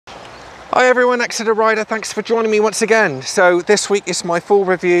Hi everyone, exeter-rider, thanks for joining me once again. So this week is my full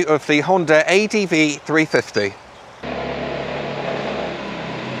review of the Honda ADV350.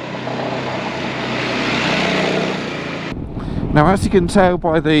 Now, as you can tell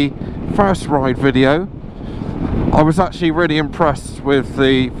by the first ride video, I was actually really impressed with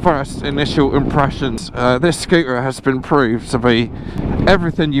the first initial impressions. This scooter has been proved to be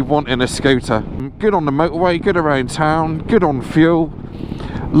everything you want in a scooter. Good on the motorway, good around town, good on fuel,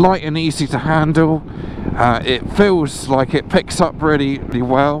 light and easy to handle. It feels like it picks up really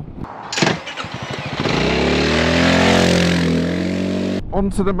well.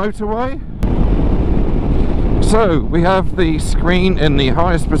 Onto the motorway. So we have the screen in the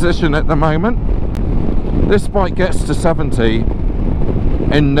highest position at the moment. This bike gets to 70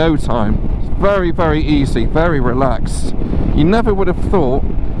 in no time. It's very easy, very relaxed. You never would have thought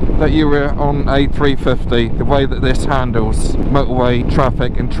that you were on a 350, the way that this handles motorway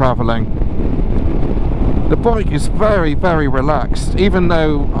traffic and travelling. The bike is very relaxed, even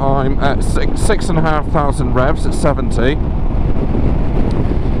though I'm at 6,500 revs at 70.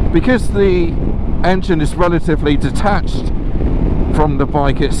 Because the engine is relatively detached from the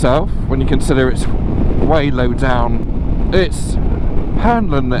bike itself, when you consider it's way low down, it's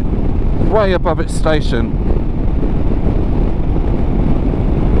handling it way above its station.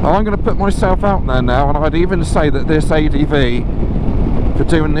 I'm going to put myself out there now, and I'd even say that this ADV, for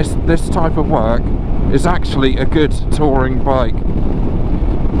doing this type of work, is actually a good touring bike,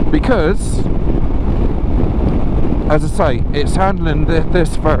 because, as I say, it's handling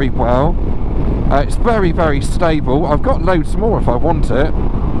this very well. It's very stable. I've got loads more if I want it,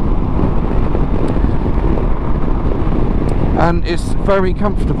 and it's very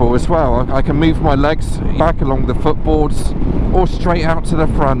comfortable as well. I can move my legs back along the footboards or straight out to the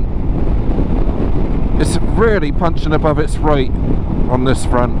front. It's really punching above its weight on this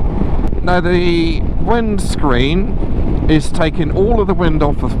front. Now the windscreen is taking all of the wind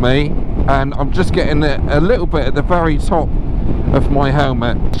off of me, and I'm just getting a little bit at the very top of my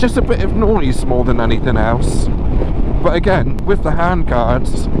helmet. It's just a bit of noise more than anything else, but again, with the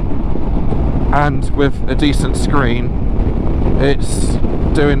handguards and with a decent screen, it's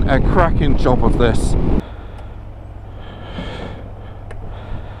doing a cracking job of this.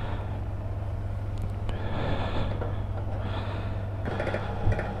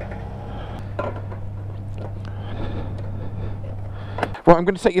 Well, I'm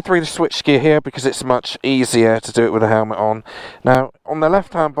going to take you through the switchgear here because it's much easier to do it with a helmet on. Now, on the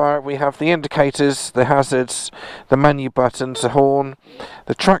left hand bar we have the indicators, the hazards, the menu buttons, the horn,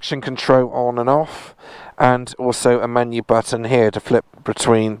 the traction control on and off, and also a menu button here to flip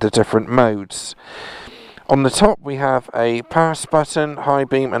between the different modes. On the top we have a pass button, high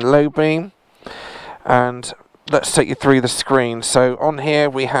beam and low beam, and let's take you through the screen. So on here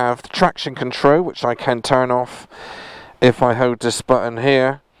we have the traction control, which I can turn off. If I hold this button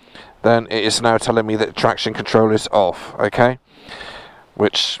here, then it is now telling me that the traction control is off, okay?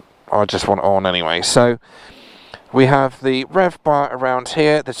 Which I just want on anyway. So we have the rev bar around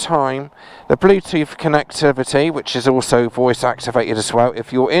here, the time, the Bluetooth connectivity, which is also voice activated as well.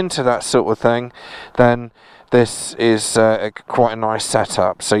 If you're into that sort of thing, then this is quite a nice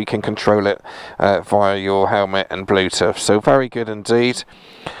setup, so you can control it via your helmet and Bluetooth. So very good indeed.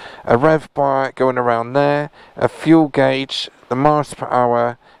 A rev bar going around there, a fuel gauge, the miles per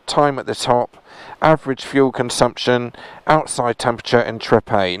hour, time at the top, average fuel consumption, outside temperature and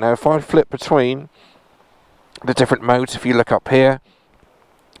trip A. Now if I flip between the different modes, if you look up here,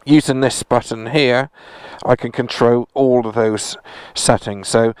 using this button here, I can control all of those settings.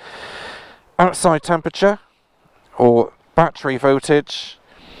 So outside temperature or battery voltage,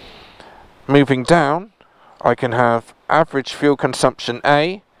 moving down I can have average fuel consumption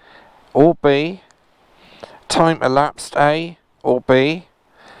A or B, time elapsed A or B,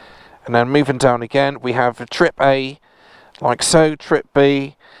 and then moving down again we have the trip A like so, trip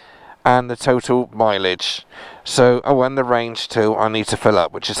B, and the total mileage. So, oh, and the range too I need to fill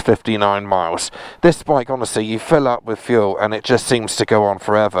up, which is 59 miles. This bike, honestly, you fill up with fuel and it just seems to go on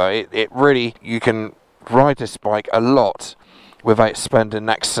forever. It really, you can ride this bike a lot without spending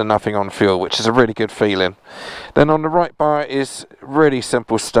next to nothing on fuel, which is a really good feeling. Then on the right bar is really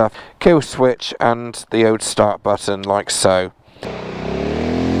simple stuff, kill switch and the old start button like so.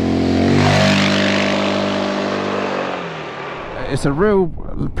 It's a real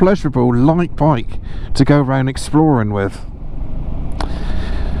pleasurable light bike to go around exploring with.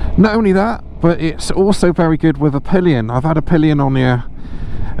 Not only that, but it's also very good with a Pillion. I've had a Pillion on here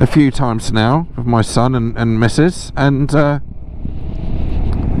a few times now with my son and missus, and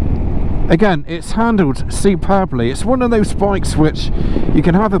Again, it's handled superbly. It's one of those bikes which you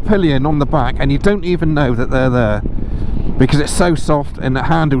can have a pillion on the back and you don't even know that they're there, because it's so soft and it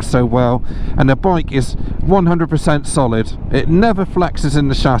handles so well, and the bike is 100% solid. It never flexes in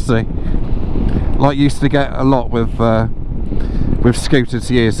the chassis like you used to get a lot with scooters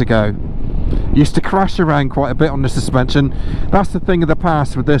years ago. Used to crash around quite a bit on the suspension. That's the thing of the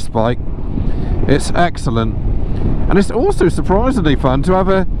past with this bike. It's excellent, and it's also surprisingly fun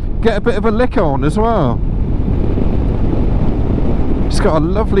to get a bit of a lick on as well. It's got a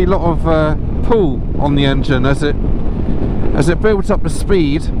lovely lot of pull on the engine as it builds up the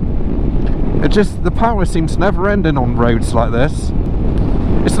speed. The power seems never ending on roads like this.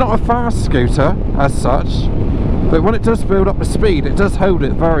 It's not a fast scooter as such, but when it does build up the speed, it does hold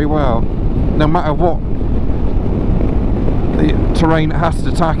it very well. No matter what the terrain it has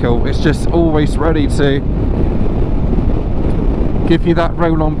to tackle, it's just always ready to give you that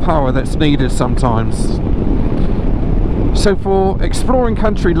roll-on power that's needed sometimes. So for exploring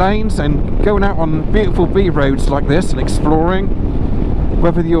country lanes and going out on beautiful B roads like this and exploring,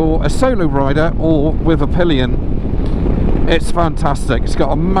 whether you're a solo rider or with a pillion, it's fantastic. It's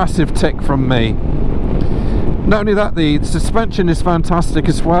got a massive tick from me. Not only that, the suspension is fantastic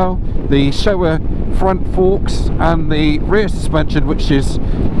as well. The Showa front forks and the rear suspension, which is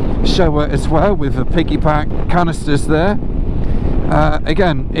Showa as well, with the piggyback canisters there.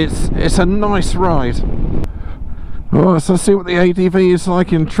 Again, it's a nice ride. Oh, so let's see what the ADV is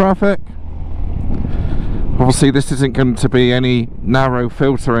like in traffic. Obviously this isn't going to be any narrow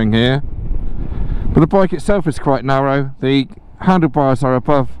filtering here, but the bike itself is quite narrow. The handlebars are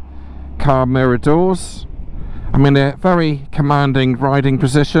above car mirror doors. I'm in a very commanding riding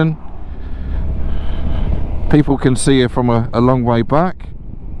position. People can see you from a long way back.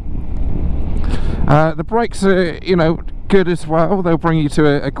 The brakes are, you know, good as well. They'll bring you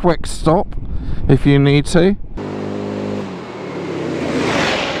to a quick stop if you need to.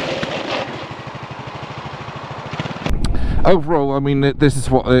 Overall, I mean, this is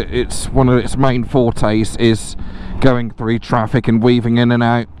what it's one of its main fortes, is going through traffic and weaving in and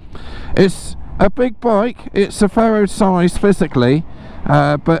out. It's a big bike. It's a Pharaoh size physically,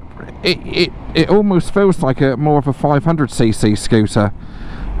 but it almost feels like more of a 500cc scooter.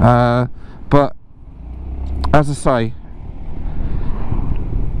 But as I say,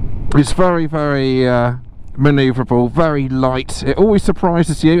 it's very manoeuvrable, very light. It always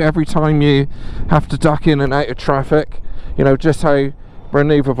surprises you every time you have to duck in and out of traffic. You know, just how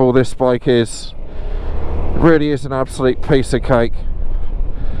manoeuvrable this bike is. It really is an absolute piece of cake.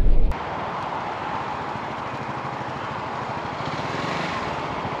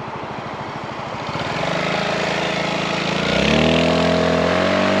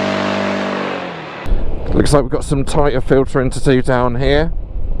 Looks like we've got some tighter filtering to do down here.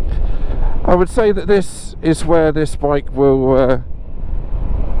 I would say that this is where this bike will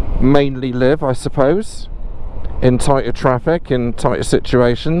mainly live, I suppose, in tighter traffic, in tighter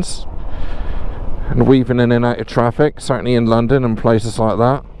situations, and weaving in and out of traffic, certainly in London and places like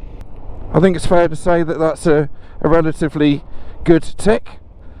that. I think it's fair to say that that's a relatively good tick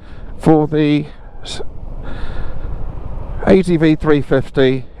for the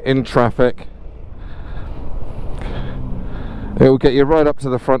ADV350 in traffic. It will get you right up to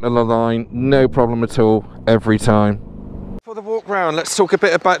the front of the line, no problem at all, every time. For the walk round, let's talk a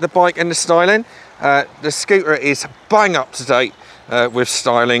bit about the bike and the styling. The scooter is bang up to date with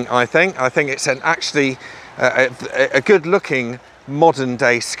styling, I think. I think it's actually a good looking modern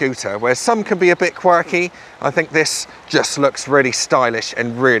day scooter, where some can be a bit quirky. I think this just looks really stylish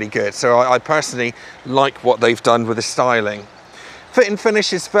and really good. So I personally like what they've done with the styling. Fit and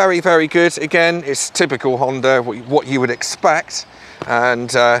finish is very good. Again, it's typical Honda, what you would expect,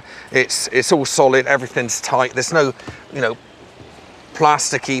 and it's all solid. Everything's tight. There's no, you know,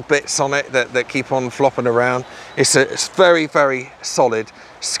 plasticky bits on it that keep on flopping around. It's very solid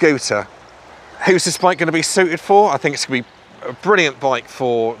scooter. Who's this bike going to be suited for? I think it's going to be a brilliant bike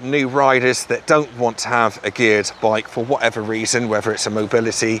for new riders that don't want to have a geared bike for whatever reason, whether it's a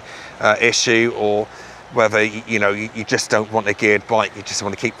mobility issue or whether you just don't want a geared bike, you just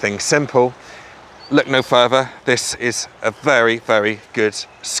want to keep things simple. Look no further. This is a very good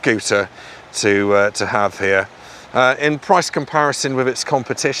scooter to have here. In price comparison with its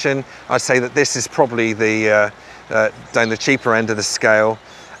competition, I'd say that this is probably the down the cheaper end of the scale,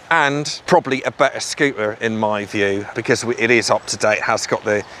 and probably a better scooter in my view, because it is up to date, has got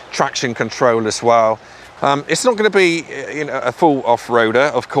the traction control as well. It's not going to be a full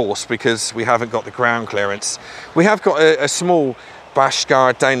off-roader, of course, because we haven't got the ground clearance. We have got a small bash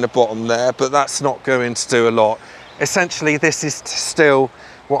guard down the bottom there, but that's not going to do a lot. Essentially, this is still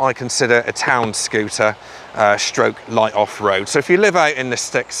what I consider a town scooter, stroke light off-road. So if you live out in the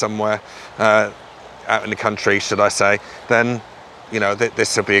sticks somewhere, out in the country, should I say, then, you know,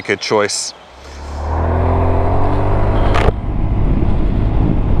 this will be a good choice.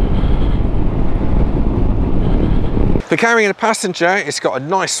 For carrying a passenger, it's got a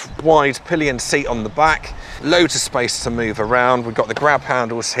nice wide pillion seat on the back, loads of space to move around. We've got the grab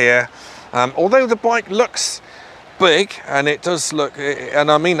handles here. Although the bike looks big, and it does look,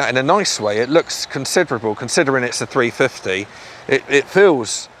 and I mean that in a nice way, it looks considerable considering it's a 350. It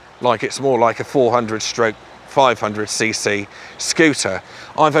feels like it's more like a 400/500cc scooter.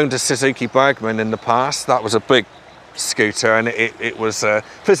 I've owned a Suzuki Bergman in the past. That was a big scooter, and it was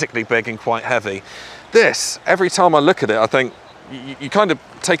physically big and quite heavy. This, every time I look at it, I think, you kind of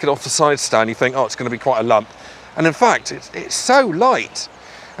take it off the side stand, you think, oh, it's going to be quite a lump. And in fact, it's so light.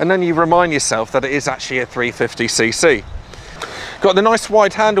 And then you remind yourself that it is actually a 350cc. Got the nice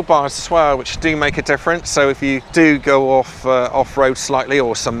wide handlebars as well, which do make a difference. So if you do go off-road slightly,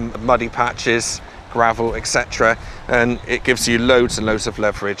 or some muddy patches, gravel, etc., and it gives you loads and loads of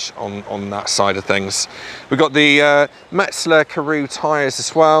leverage on that side of things. We've got the Metzeler Karoo tyres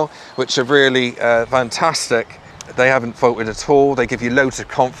as well, which are really fantastic. They haven't faulted at all. They give you loads of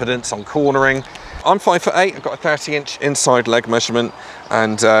confidence on cornering. I'm 5'8", I've got a 30-inch inside leg measurement,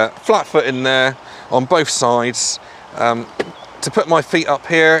 and flat foot in there on both sides. To put my feet up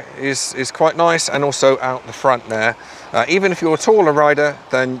here is quite nice, and also out the front there. Even if you're a taller rider,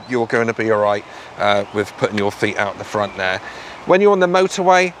 then you're going to be all right with putting your feet out the front there. When you're on the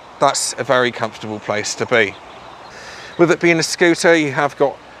motorway, that's a very comfortable place to be. With it being a scooter, you have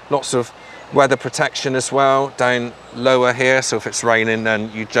got lots of weather protection as well down lower here, so if it's raining, then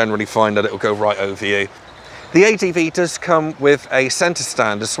you generally find that it'll go right over you. The ADV does come with a centre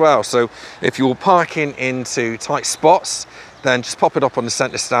stand as well, so if you're parking into tight spots, then just pop it up on the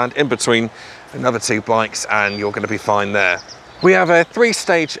centre stand in between another two bikes and you're going to be fine there. We have a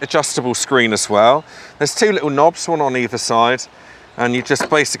 3-stage adjustable screen as well. There's 2 little knobs, one on either side, and you just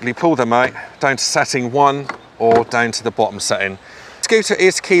basically pull them out down to setting 1 or down to the bottom setting. Scooter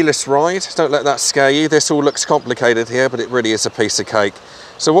is keyless ride, don't let that scare you. This all looks complicated here, but it really is a piece of cake.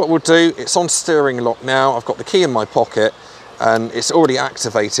 So what we'll do, it's on steering lock now. I've got the key in my pocket and it's already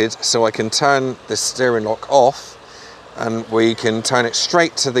activated, so I can turn the steering lock off, and we can turn it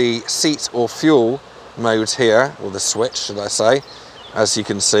straight to the seat or fuel mode here, or the switch should I say. As you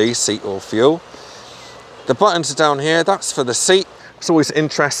can see, seat or fuel. The buttons are down here, that's for the seat. It's always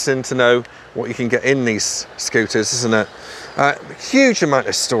interesting to know what you can get in these scooters, isn't it? Huge amount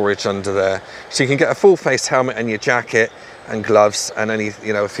of storage under there, so you can get a full face helmet and your jacket and gloves and any,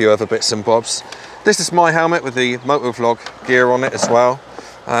 you know, a few other bits and bobs. This is my helmet with the Motovlog gear on it as well,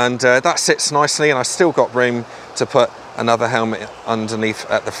 and that sits nicely, and I've still got room to put another helmet underneath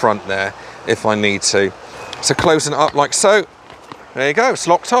at the front there if I need to. So closing it up like so, there you go, it's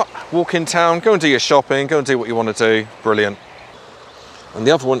locked up. Walk in town, go and do your shopping, go and do what you want to do, brilliant. And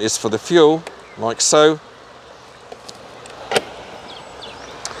the other one is for the fuel, like so.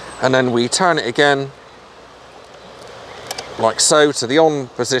 And then we turn it again, like so, to the on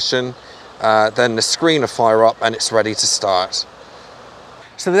position, then the screen will fire up and it's ready to start.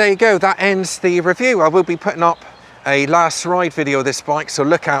 So there you go, that ends the review. I will be putting up a last ride video of this bike, so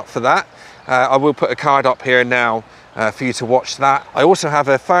look out for that. I will put a card up here now for you to watch that. I also have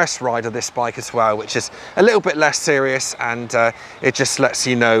a first ride of this bike as well, which is a little bit less serious, and it just lets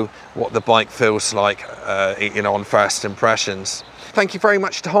you know what the bike feels like, you know, on first impressions. Thank you very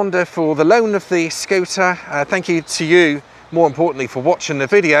much to Honda for the loan of the scooter. Thank you to you, more importantly, for watching the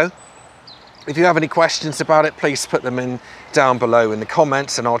video. If you have any questions about it, please put them in down below in the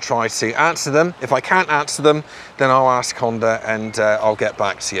comments and I'll try to answer them. If I can't answer them, then I'll ask Honda and I'll get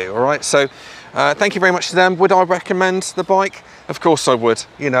back to you, all right? So thank you very much to them. Would I recommend the bike? Of course I would.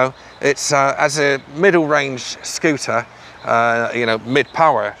 You know, it's as a middle range scooter, you know,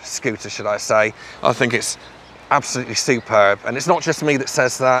 mid-power scooter, should I say, I think it's absolutely superb. And it's not just me that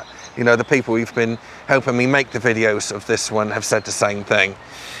says that, you know, the people who've been helping me make the videos of this one have said the same thing.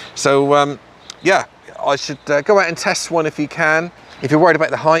 So yeah, I should go out and test one if you can. If you're worried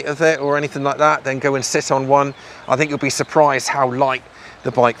about the height of it or anything like that, then go and sit on one. I think you'll be surprised how light the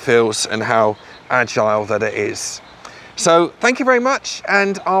bike feels and how agile that it is. So thank you very much,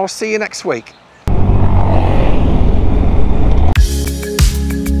 and I'll see you next week.